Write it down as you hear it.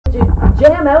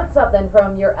jam out something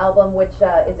from your album, which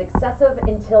is Excessive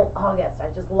Until August. I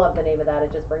just love the name of that.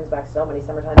 It just brings back so many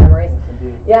summertime memories. Yes,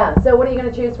 indeed. Yeah, so what are you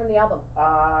going to choose from the album?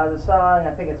 The song,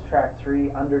 I think it's track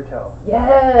 3, Undertow.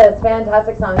 Yes,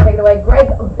 fantastic song. Take it away, Greg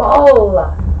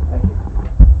Ball. Thank you.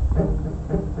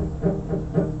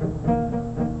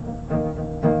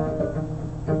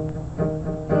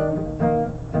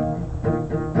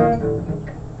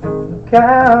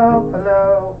 Count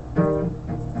below,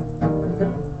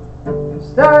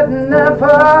 starting to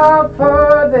fall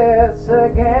for this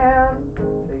again.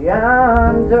 The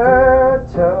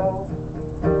undertow,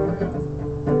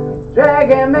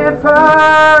 dragging me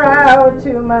far out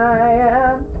to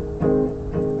my end.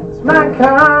 It's my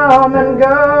come and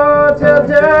go till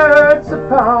dirt's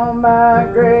upon my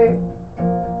grave.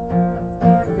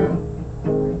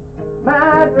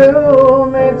 Might rule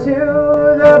me to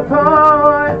the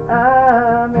point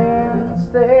I'm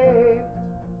enslaved.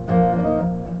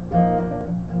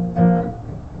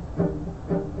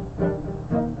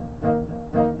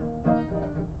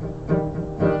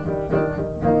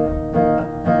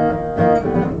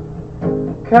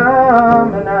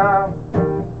 Coming out,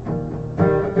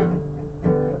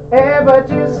 hey, but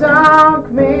you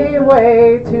sunk me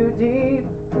way too deep.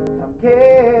 I'm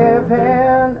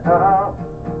giving up,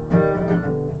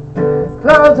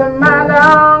 closing my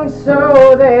lungs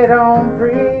so they don't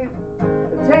breathe.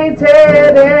 The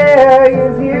tainted air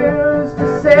you've used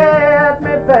to set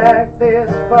me back this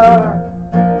far.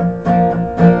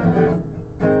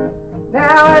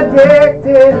 Now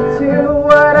addicted to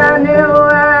what I knew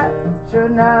I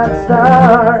should not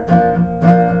start.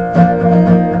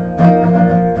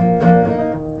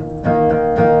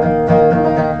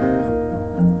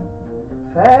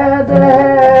 Had to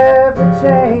have a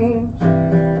change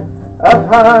of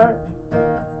heart,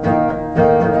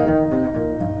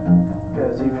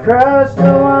 'cause you crushed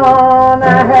the one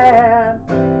I had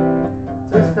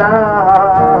to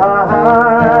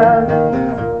start.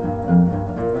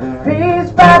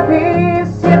 Piece by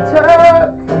piece you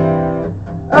took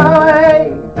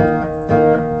away.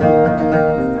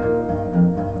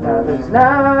 Now there's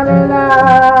not a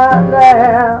lot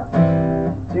left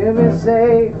to be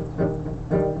saved.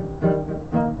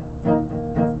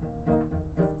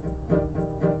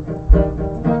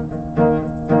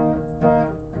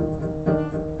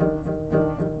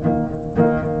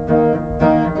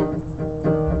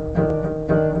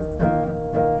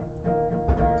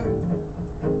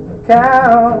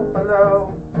 Down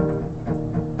below,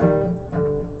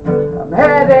 I'm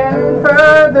heading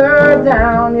further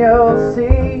down, you'll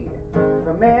see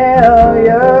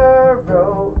familiar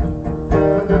road.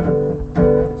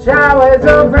 Showers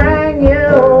will bring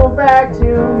you back to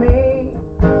me.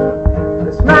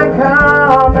 This might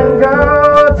come and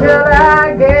go till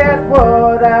I get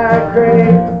what I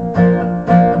crave.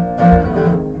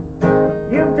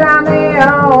 You've done the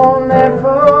only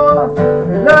fool who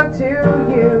look to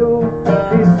you.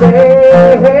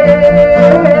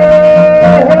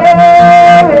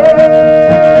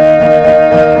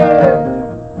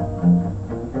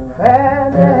 Had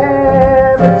to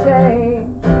have a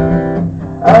change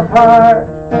of heart,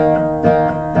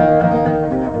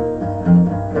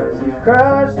 'cause you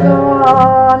crushed the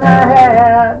one I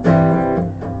had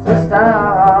to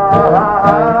start.